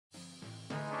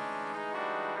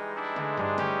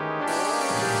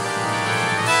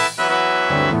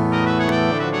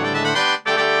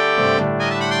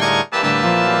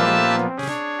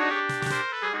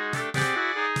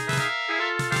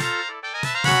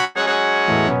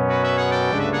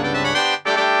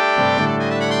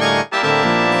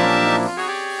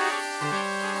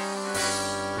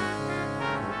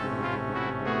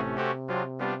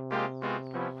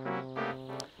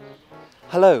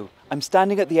I'm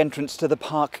standing at the entrance to the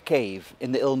Park Cave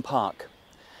in the Ilm Park.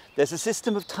 There's a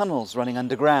system of tunnels running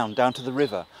underground down to the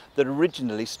river that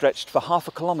originally stretched for half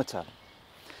a kilometre.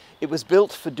 It was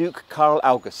built for Duke Karl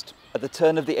August at the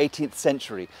turn of the 18th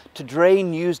century to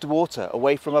drain used water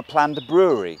away from a planned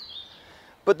brewery.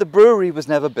 But the brewery was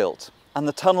never built and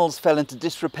the tunnels fell into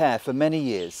disrepair for many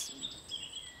years.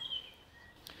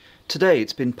 Today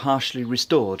it's been partially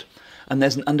restored and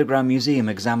there's an underground museum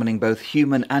examining both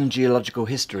human and geological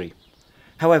history.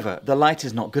 However, the light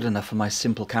is not good enough for my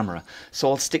simple camera, so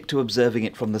I'll stick to observing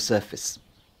it from the surface.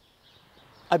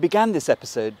 I began this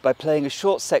episode by playing a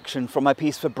short section from my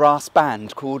piece for brass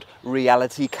band called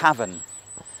Reality Cavern.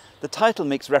 The title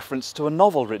makes reference to a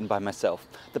novel written by myself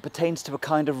that pertains to a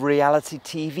kind of reality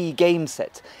TV game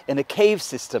set in a cave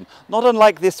system, not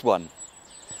unlike this one.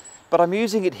 But I'm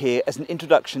using it here as an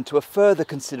introduction to a further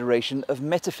consideration of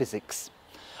metaphysics.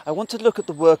 I want to look at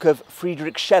the work of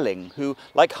Friedrich Schelling, who,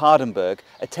 like Hardenberg,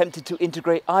 attempted to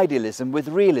integrate idealism with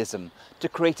realism to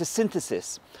create a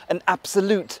synthesis, an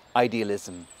absolute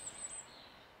idealism.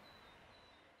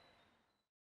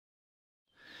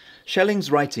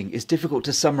 Schelling's writing is difficult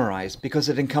to summarise because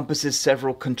it encompasses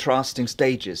several contrasting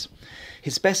stages.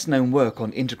 His best-known work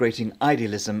on integrating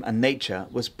idealism and nature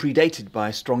was predated by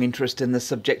a strong interest in the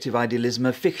subjective idealism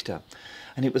of Fichte,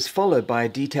 and it was followed by a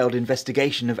detailed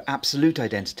investigation of absolute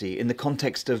identity in the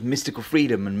context of mystical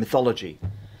freedom and mythology.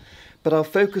 But I'll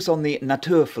focus on the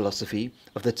Naturphilosophy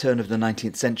of the turn of the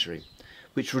 19th century,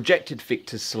 which rejected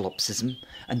Fichte's solipsism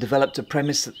and developed a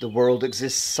premise that the world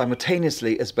exists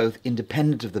simultaneously as both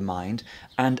independent of the mind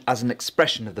and as an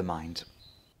expression of the mind.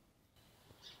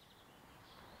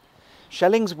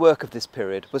 Schelling's work of this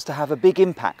period was to have a big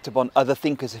impact upon other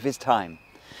thinkers of his time.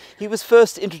 He was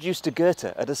first introduced to Goethe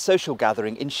at a social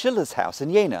gathering in Schiller's house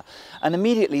in Jena, and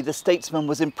immediately the statesman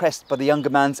was impressed by the younger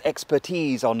man's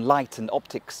expertise on light and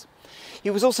optics.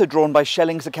 He was also drawn by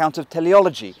Schelling's account of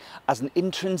teleology as an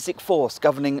intrinsic force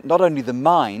governing not only the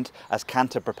mind, as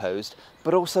Kant had proposed,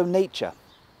 but also nature.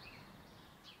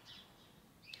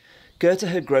 Goethe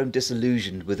had grown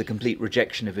disillusioned with the complete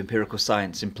rejection of empirical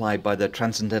science implied by the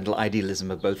transcendental idealism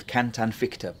of both Kant and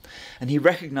Fichte, and he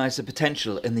recognised the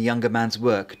potential in the younger man's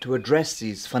work to address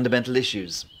these fundamental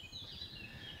issues.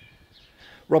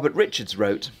 Robert Richards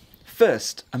wrote,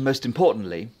 "First, and most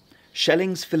importantly,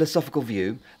 Schelling's philosophical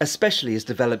view, especially as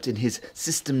developed in his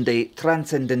System de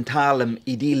Transcendentalem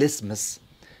Idealismus,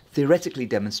 theoretically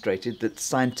demonstrated that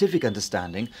scientific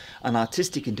understanding and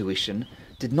artistic intuition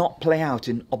did not play out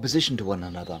in opposition to one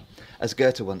another, as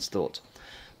Goethe once thought,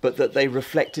 but that they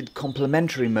reflected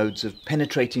complementary modes of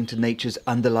penetrating to nature's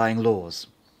underlying laws."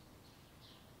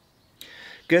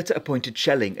 Goethe appointed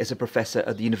Schelling as a professor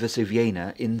at the University of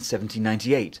Jena in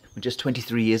 1798, when just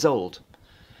 23 years old.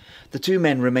 The two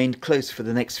men remained close for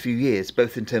the next few years,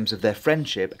 both in terms of their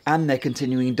friendship and their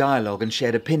continuing dialogue and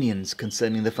shared opinions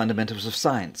concerning the fundamentals of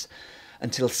science,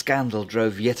 until scandal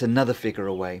drove yet another figure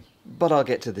away. But I'll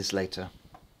get to this later.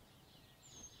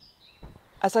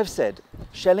 As I've said,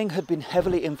 Schelling had been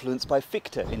heavily influenced by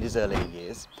Fichte in his earlier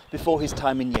years, before his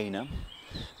time in Jena,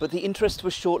 but the interest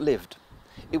was short-lived.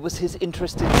 It was his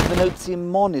interest in Spinozian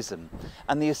monism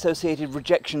and the associated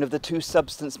rejection of the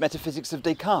two-substance metaphysics of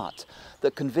Descartes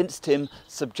that convinced him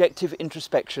subjective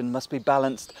introspection must be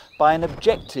balanced by an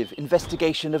objective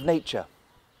investigation of nature.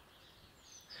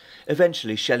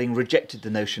 Eventually, Schelling rejected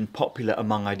the notion popular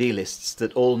among idealists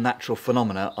that all natural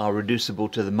phenomena are reducible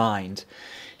to the mind.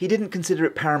 He didn't consider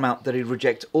it paramount that he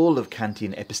reject all of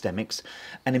Kantian epistemics,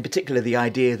 and in particular the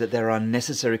idea that there are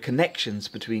necessary connections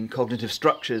between cognitive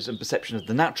structures and perception of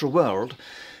the natural world,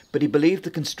 but he believed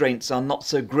the constraints are not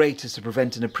so great as to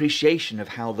prevent an appreciation of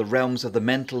how the realms of the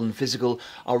mental and physical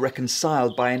are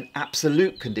reconciled by an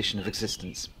absolute condition of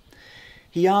existence.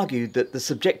 He argued that the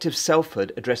subjective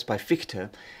selfhood addressed by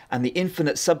Fichte and the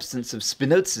infinite substance of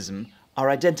Spinozism are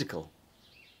identical.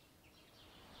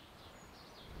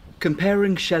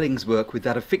 Comparing Schelling's work with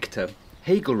that of Fichte,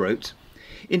 Hegel wrote,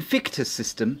 "In Fichte's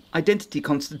system, identity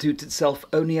constitutes itself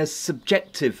only as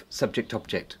subjective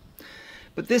subject-object.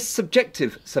 But this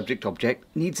subjective subject-object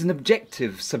needs an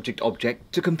objective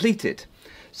subject-object to complete it,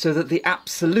 so that the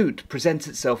absolute presents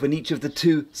itself in each of the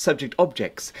two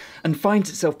subject-objects and finds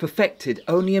itself perfected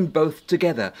only in both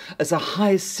together as a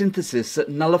highest synthesis that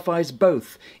nullifies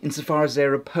both insofar as they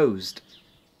are opposed."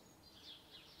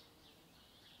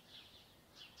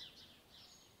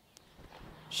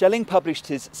 Schelling published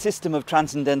his System of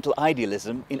Transcendental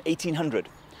Idealism in 1800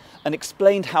 and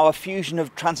explained how a fusion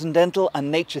of transcendental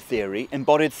and nature theory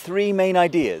embodied three main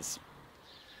ideas.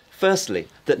 Firstly,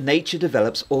 that nature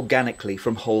develops organically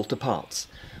from whole to parts,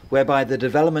 whereby the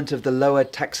development of the lower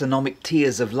taxonomic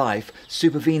tiers of life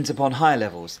supervenes upon higher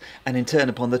levels, and in turn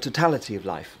upon the totality of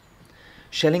life.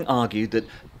 Schelling argued that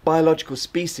biological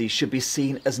species should be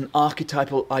seen as an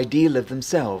archetypal ideal of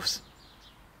themselves.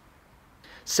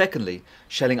 Secondly,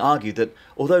 Schelling argued that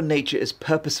although nature is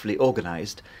purposefully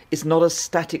organised, it's not a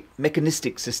static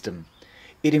mechanistic system.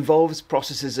 It involves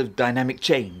processes of dynamic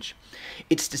change.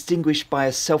 It's distinguished by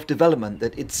a self-development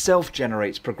that itself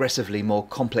generates progressively more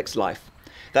complex life.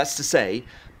 That's to say,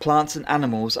 plants and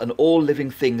animals and all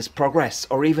living things progress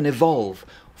or even evolve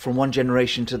from one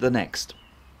generation to the next.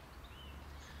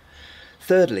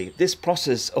 Thirdly, this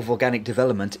process of organic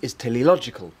development is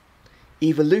teleological.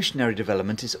 Evolutionary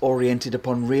development is oriented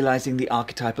upon realising the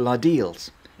archetypal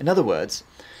ideals. In other words,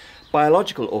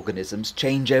 biological organisms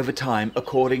change over time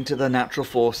according to the natural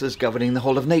forces governing the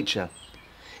whole of nature.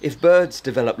 If birds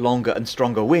develop longer and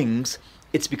stronger wings,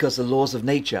 it's because the laws of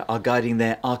nature are guiding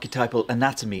their archetypal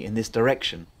anatomy in this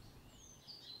direction.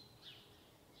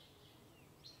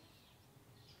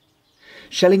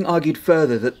 Schelling argued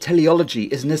further that teleology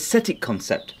is an aesthetic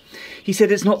concept. He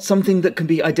said it's not something that can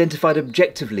be identified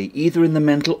objectively either in the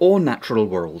mental or natural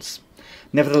worlds.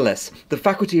 Nevertheless, the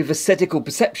faculty of aesthetical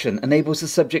perception enables the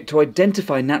subject to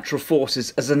identify natural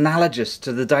forces as analogous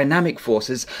to the dynamic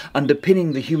forces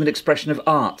underpinning the human expression of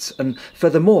art, and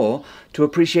furthermore, to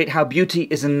appreciate how beauty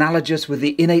is analogous with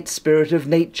the innate spirit of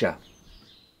nature.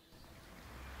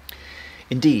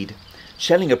 Indeed,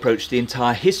 Schelling approached the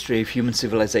entire history of human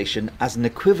civilization as an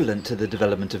equivalent to the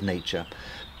development of nature,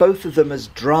 both of them as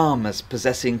dramas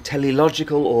possessing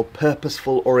teleological or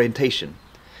purposeful orientation.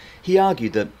 He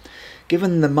argued that,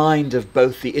 given the mind of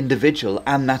both the individual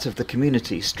and that of the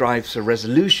community strives for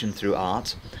resolution through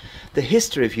art, the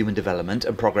history of human development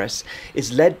and progress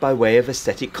is led by way of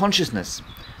aesthetic consciousness,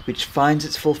 which finds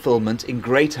its fulfilment in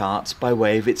great art by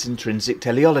way of its intrinsic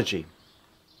teleology.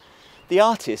 The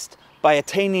artist, by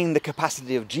attaining the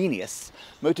capacity of genius,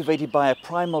 motivated by a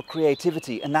primal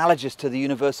creativity analogous to the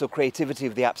universal creativity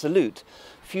of the Absolute,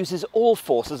 fuses all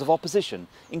forces of opposition,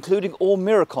 including all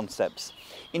mirror concepts,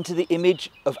 into the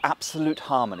image of absolute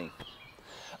harmony.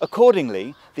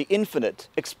 Accordingly, the infinite,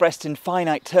 expressed in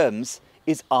finite terms,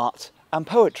 is art and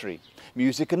poetry,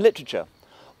 music and literature,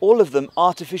 all of them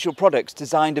artificial products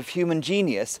designed of human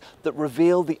genius that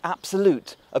reveal the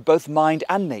absolute of both mind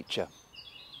and nature.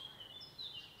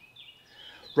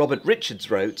 Robert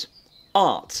Richards wrote,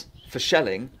 "Art, for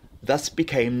Schelling, thus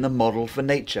became the model for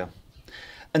nature."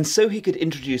 And so he could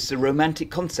introduce the romantic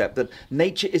concept that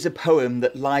nature is a poem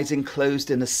that lies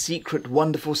enclosed in a secret,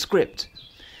 wonderful script.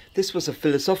 This was a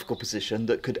philosophical position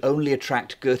that could only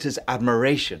attract Goethe's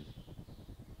admiration.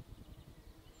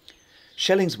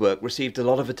 Schelling's work received a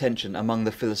lot of attention among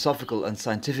the philosophical and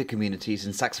scientific communities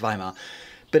in Saxe-Weimar,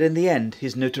 but in the end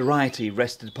his notoriety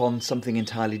rested upon something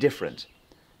entirely different.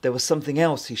 There was something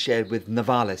else he shared with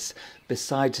Novalis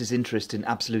besides his interest in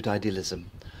absolute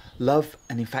idealism: love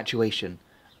and infatuation,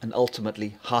 and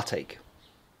ultimately heartache.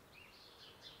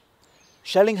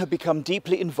 Schelling had become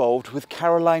deeply involved with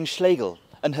Caroline Schlegel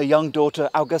and her young daughter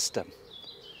Augusta.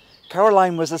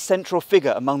 Caroline was a central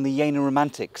figure among the Jena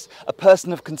Romantics, a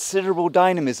person of considerable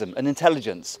dynamism and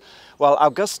intelligence, while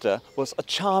Augusta was a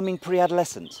charming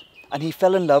pre-adolescent, and he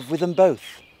fell in love with them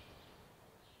both.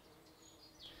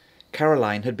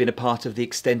 Caroline had been a part of the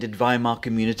extended Weimar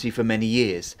community for many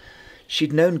years.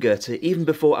 She'd known Goethe even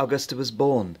before Augusta was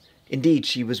born. Indeed,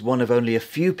 she was one of only a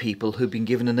few people who'd been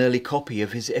given an early copy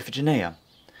of his Iphigenia.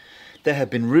 There had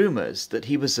been rumours that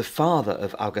he was the father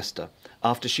of Augusta,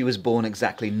 after she was born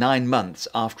exactly 9 months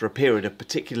after a period of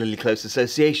particularly close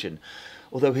association,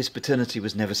 although his paternity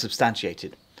was never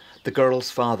substantiated. The girl's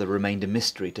father remained a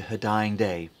mystery to her dying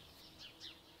day.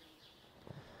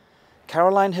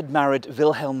 Caroline had married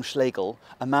Wilhelm Schlegel,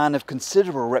 a man of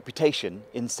considerable reputation,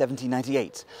 in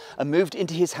 1798, and moved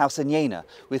into his house in Jena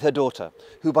with her daughter,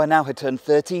 who by now had turned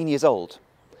 13 years old.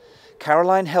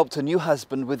 Caroline helped her new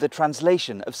husband with the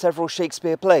translation of several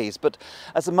Shakespeare plays, but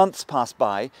as the months passed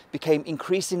by, became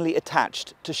increasingly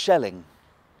attached to Schelling.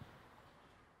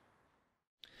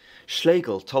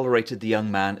 Schlegel tolerated the young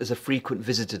man as a frequent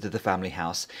visitor to the family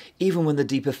house, even when the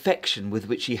deep affection with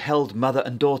which he held mother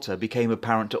and daughter became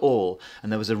apparent to all,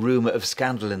 and there was a rumour of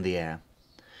scandal in the air.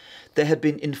 There had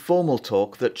been informal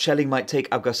talk that Schelling might take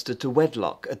Augusta to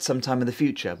wedlock at some time in the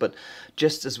future, but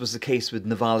just as was the case with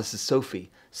Novalis' Sophie,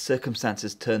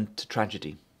 circumstances turned to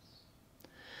tragedy.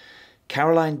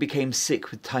 Caroline became sick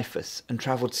with typhus and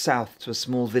travelled south to a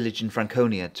small village in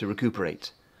Franconia to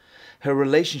recuperate. Her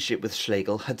relationship with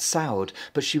Schlegel had soured,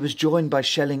 but she was joined by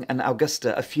Schelling and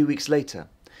Augusta a few weeks later.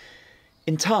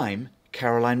 In time,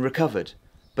 Caroline recovered,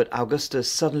 but Augusta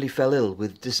suddenly fell ill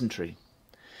with dysentery.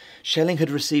 Schelling had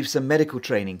received some medical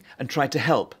training and tried to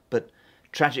help, but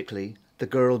tragically the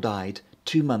girl died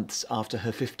 2 months after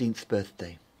her 15th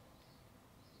birthday.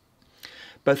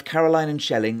 Both Caroline and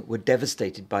Schelling were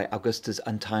devastated by Augusta's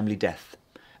untimely death,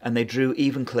 and they drew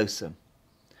even closer.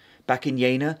 Back in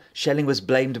Jena, Schelling was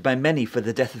blamed by many for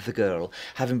the death of the girl,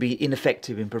 having been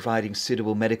ineffective in providing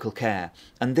suitable medical care,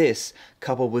 and this,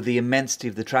 coupled with the immensity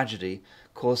of the tragedy,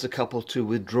 caused the couple to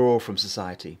withdraw from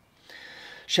society.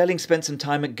 Schelling spent some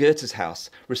time at Goethe's house,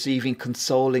 receiving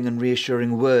consoling and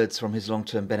reassuring words from his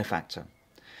long-term benefactor.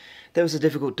 There was a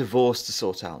difficult divorce to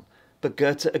sort out, but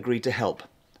Goethe agreed to help,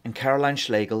 and Caroline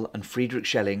Schlegel and Friedrich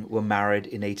Schelling were married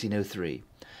in 1803,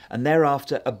 and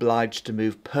thereafter obliged to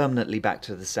move permanently back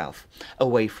to the south,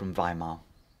 away from Weimar.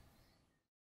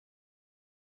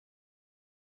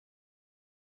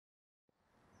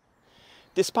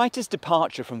 Despite his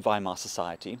departure from Weimar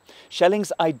society,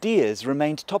 Schelling's ideas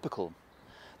remained topical.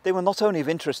 They were not only of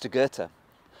interest to Goethe.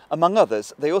 Among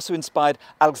others, they also inspired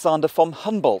Alexander von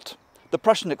Humboldt, the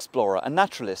Prussian explorer and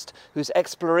naturalist whose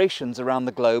explorations around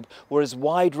the globe were as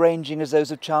wide-ranging as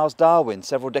those of Charles Darwin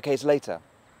several decades later.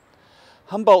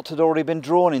 Humboldt had already been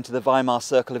drawn into the Weimar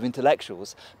circle of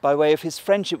intellectuals by way of his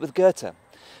friendship with Goethe,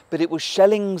 but it was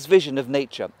Schelling's vision of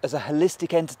nature as a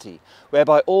holistic entity,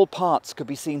 whereby all parts could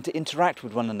be seen to interact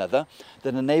with one another,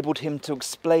 that enabled him to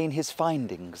explain his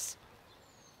findings.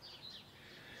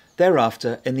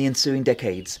 Thereafter, in the ensuing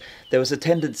decades, there was a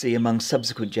tendency among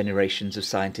subsequent generations of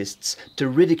scientists to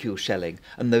ridicule Schelling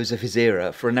and those of his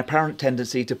era for an apparent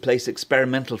tendency to place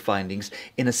experimental findings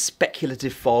in a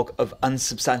speculative fog of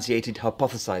unsubstantiated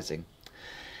hypothesizing.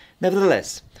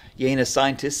 Nevertheless, Jena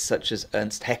scientists such as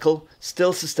Ernst Haeckel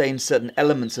still sustained certain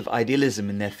elements of idealism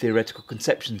in their theoretical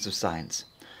conceptions of science.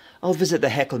 I'll visit the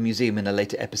Haeckel Museum in a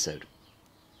later episode.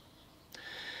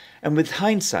 And with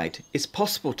hindsight, it's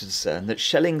possible to discern that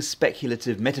Schelling's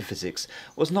speculative metaphysics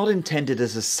was not intended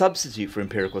as a substitute for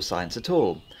empirical science at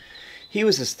all. He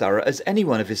was as thorough as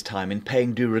anyone of his time in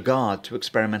paying due regard to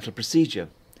experimental procedure.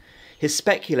 His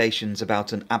speculations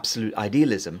about an absolute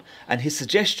idealism, and his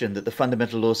suggestion that the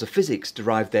fundamental laws of physics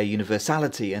derive their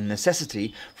universality and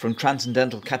necessity from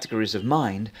transcendental categories of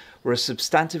mind, were a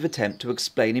substantive attempt to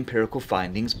explain empirical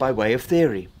findings by way of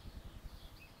theory.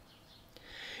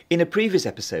 In a previous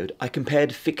episode, I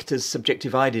compared Fichte's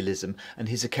subjective idealism and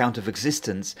his account of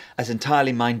existence as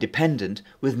entirely mind-dependent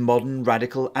with modern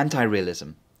radical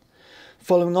anti-realism.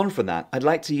 Following on from that, I'd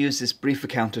like to use this brief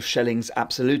account of Schelling's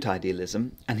absolute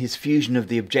idealism and his fusion of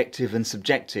the objective and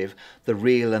subjective, the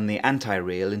real and the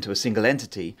anti-real, into a single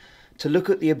entity, to look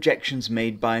at the objections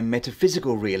made by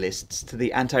metaphysical realists to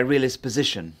the anti-realist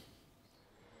position.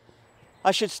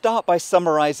 I should start by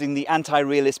summarising the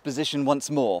anti-realist position once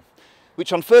more,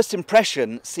 which on first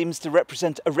impression seems to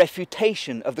represent a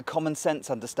refutation of the common sense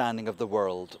understanding of the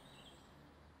world.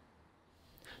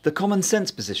 The common sense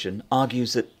position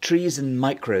argues that trees and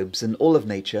microbes and all of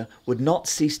nature would not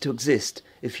cease to exist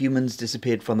if humans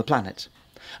disappeared from the planet,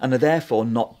 and are therefore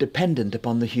not dependent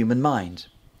upon the human mind.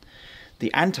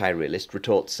 The anti-realist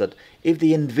retorts that if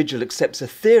the individual accepts a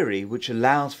theory which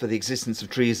allows for the existence of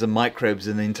trees and microbes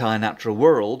in the entire natural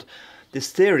world, this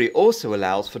theory also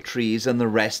allows for trees and the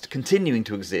rest continuing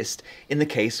to exist in the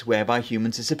case whereby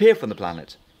humans disappear from the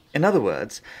planet. In other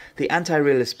words, the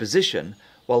anti-realist position,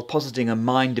 while positing a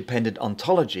mind-dependent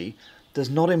ontology, does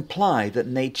not imply that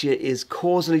nature is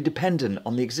causally dependent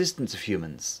on the existence of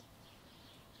humans.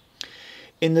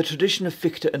 In the tradition of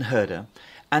Fichte and Herder,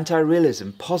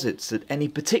 anti-realism posits that any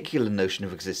particular notion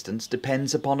of existence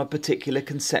depends upon a particular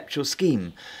conceptual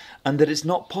scheme, and that it's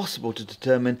not possible to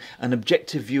determine an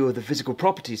objective view of the physical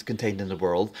properties contained in the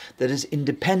world that is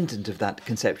independent of that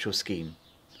conceptual scheme.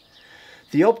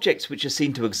 The objects which are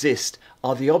seen to exist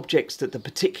are the objects that the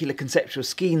particular conceptual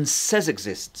scheme says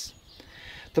exists.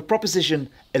 The proposition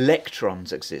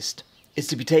electrons exist is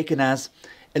to be taken as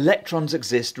electrons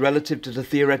exist relative to the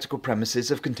theoretical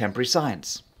premises of contemporary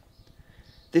science.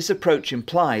 This approach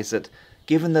implies that,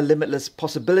 given the limitless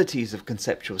possibilities of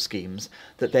conceptual schemes,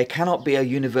 that there cannot be a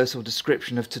universal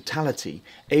description of totality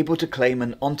able to claim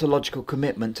an ontological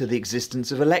commitment to the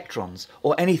existence of electrons,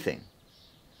 or anything.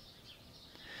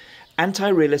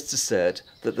 Anti-realists assert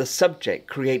that the subject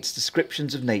creates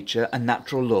descriptions of nature and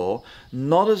natural law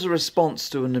not as a response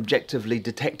to an objectively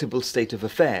detectable state of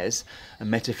affairs, a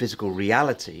metaphysical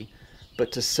reality,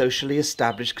 but to socially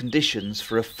established conditions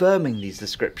for affirming these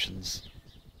descriptions.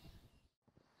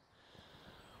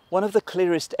 One of the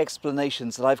clearest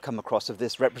explanations that I've come across of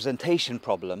this representation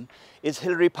problem is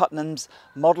Hilary Putnam's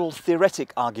model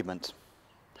theoretic argument.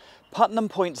 Putnam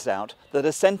points out that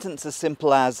a sentence as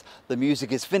simple as "the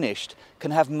music is finished"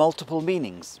 can have multiple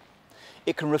meanings.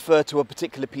 It can refer to a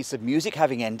particular piece of music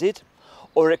having ended,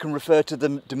 or it can refer to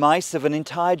the demise of an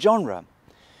entire genre.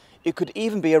 It could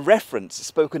even be a reference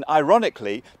spoken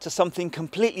ironically to something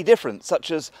completely different,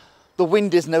 such as "the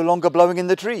wind is no longer blowing in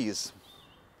the trees."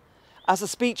 As a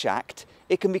speech act,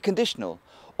 it can be conditional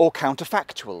or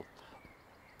counterfactual.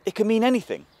 It can mean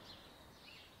anything.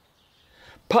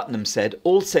 Putnam said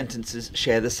all sentences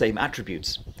share the same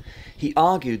attributes. He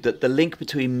argued that the link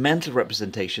between mental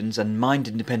representations and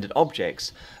mind-independent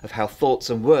objects, of how thoughts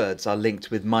and words are linked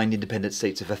with mind-independent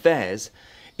states of affairs,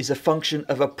 is a function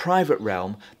of a private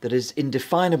realm that is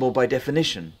indefinable by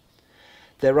definition.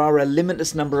 There are a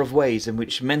limitless number of ways in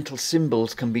which mental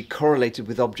symbols can be correlated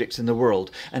with objects in the world,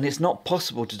 and it's not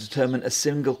possible to determine a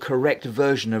single correct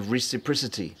version of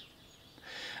reciprocity.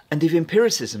 And if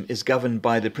empiricism is governed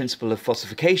by the principle of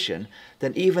falsification,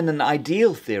 then even an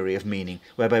ideal theory of meaning,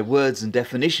 whereby words and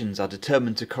definitions are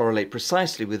determined to correlate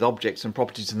precisely with objects and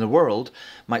properties in the world,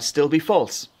 might still be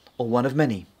false, or one of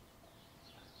many.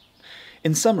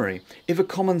 In summary, if a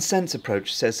common sense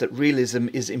approach says that realism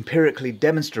is empirically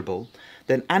demonstrable,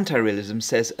 then anti-realism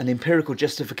says an empirical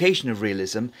justification of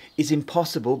realism is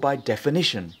impossible by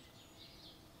definition.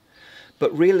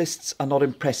 But realists are not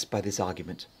impressed by this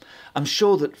argument. I'm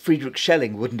sure that Friedrich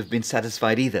Schelling wouldn't have been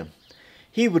satisfied either.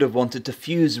 He would have wanted to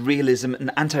fuse realism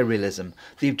and anti-realism,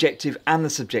 the objective and the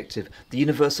subjective, the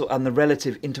universal and the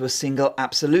relative into a single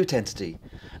absolute entity.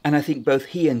 And I think both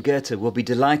he and Goethe will be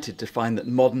delighted to find that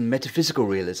modern metaphysical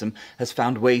realism has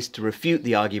found ways to refute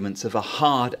the arguments of a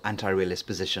hard anti-realist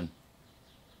position.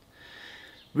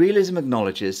 Realism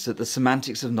acknowledges that the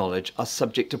semantics of knowledge are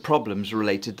subject to problems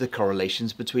related to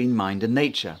correlations between mind and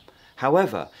nature.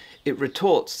 However, it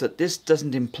retorts that this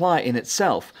doesn't imply in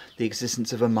itself the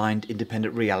existence of a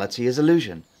mind-independent reality as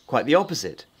illusion. Quite the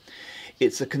opposite.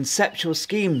 It's the conceptual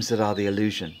schemes that are the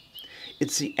illusion.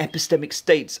 It's the epistemic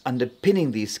states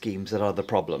underpinning these schemes that are the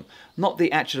problem, not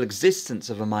the actual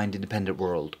existence of a mind-independent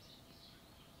world.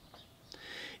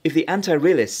 If the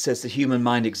anti-realist says the human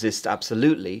mind exists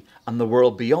absolutely, and the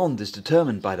world beyond is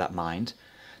determined by that mind,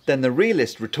 then the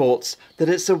realist retorts that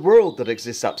it's a world that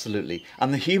exists absolutely,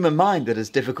 and the human mind that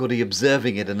has difficulty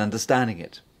observing it and understanding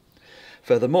it.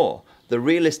 Furthermore, the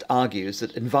realist argues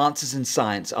that advances in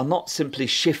science are not simply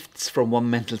shifts from one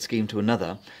mental scheme to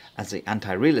another, as the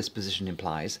anti-realist position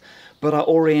implies, but are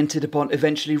oriented upon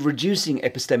eventually reducing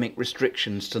epistemic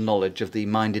restrictions to knowledge of the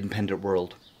mind-independent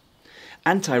world.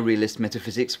 Anti-realist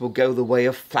metaphysics will go the way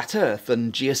of flat earth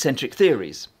and geocentric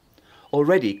theories.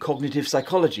 Already, cognitive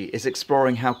psychology is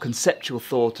exploring how conceptual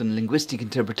thought and linguistic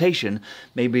interpretation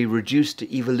may be reduced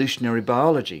to evolutionary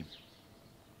biology.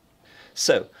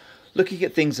 So, looking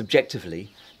at things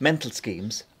objectively, mental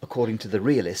schemes, according to the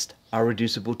realist, are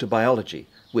reducible to biology,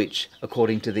 which,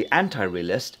 according to the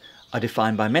anti-realist, are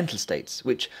defined by mental states,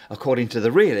 which, according to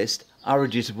the realist, are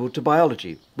reducible to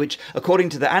biology, which, according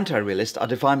to the anti-realist, are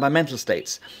defined by mental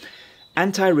states.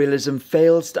 Anti-realism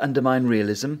fails to undermine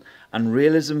realism, and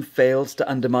realism fails to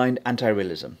undermine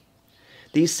anti-realism.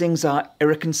 These things are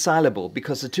irreconcilable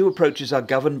because the two approaches are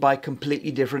governed by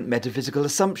completely different metaphysical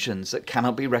assumptions that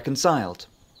cannot be reconciled.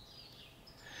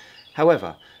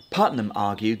 However, Putnam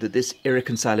argued that this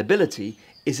irreconcilability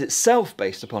is itself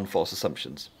based upon false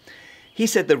assumptions. He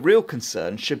said the real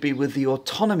concern should be with the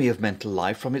autonomy of mental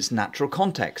life from its natural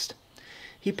context.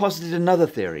 He posited another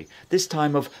theory, this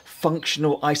time of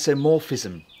functional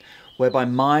isomorphism, whereby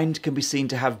mind can be seen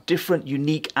to have different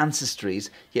unique ancestries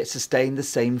yet sustain the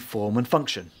same form and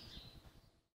function.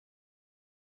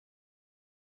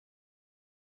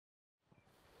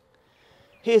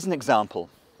 Here's an example.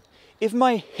 If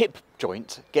my hip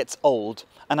joint gets old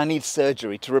and I need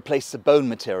surgery to replace the bone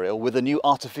material with a new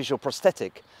artificial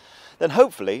prosthetic, then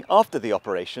hopefully, after the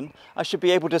operation, I should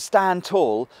be able to stand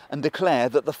tall and declare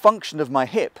that the function of my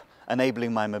hip,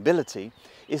 enabling my mobility,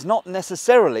 is not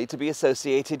necessarily to be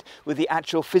associated with the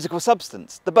actual physical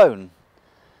substance, the bone.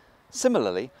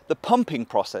 Similarly, the pumping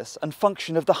process and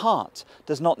function of the heart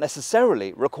does not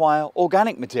necessarily require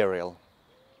organic material.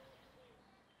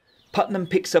 Putnam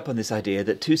picks up on this idea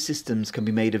that two systems can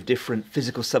be made of different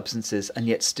physical substances and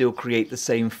yet still create the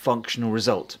same functional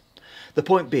result. The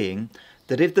point being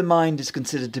that if the mind is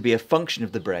considered to be a function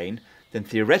of the brain, then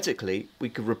theoretically we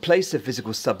could replace the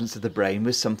physical substance of the brain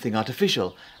with something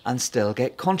artificial and still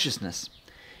get consciousness.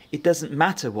 It doesn't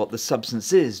matter what the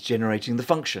substance is generating the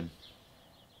function.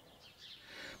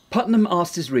 Putnam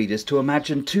asked his readers to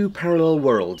imagine two parallel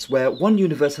worlds where one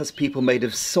universe has people made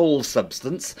of soul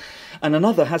substance and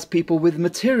another has people with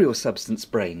material substance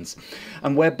brains,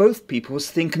 and where both peoples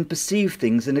think and perceive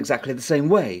things in exactly the same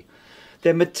way.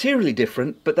 They're materially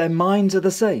different, but their minds are the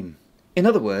same. In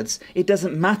other words, it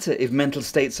doesn't matter if mental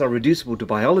states are reducible to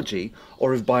biology,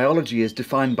 or if biology is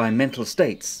defined by mental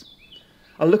states.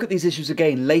 I'll look at these issues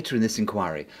again later in this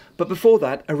inquiry, but before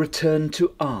that, a return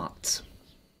to art.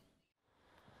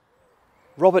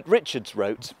 Robert Richards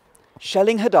wrote,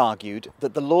 Schelling had argued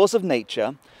that the laws of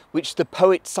nature, which the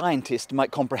poet-scientist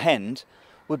might comprehend,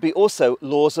 would be also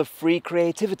laws of free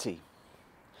creativity.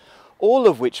 All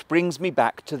of which brings me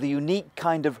back to the unique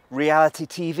kind of reality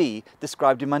TV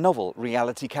described in my novel,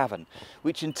 Reality Cavern,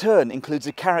 which in turn includes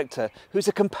a character who's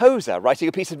a composer writing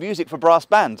a piece of music for brass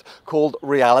band called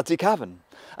Reality Cavern,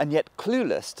 and yet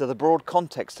clueless to the broad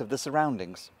context of the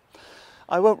surroundings.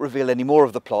 I won't reveal any more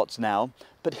of the plots now,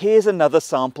 but here's another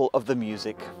sample of the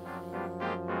music.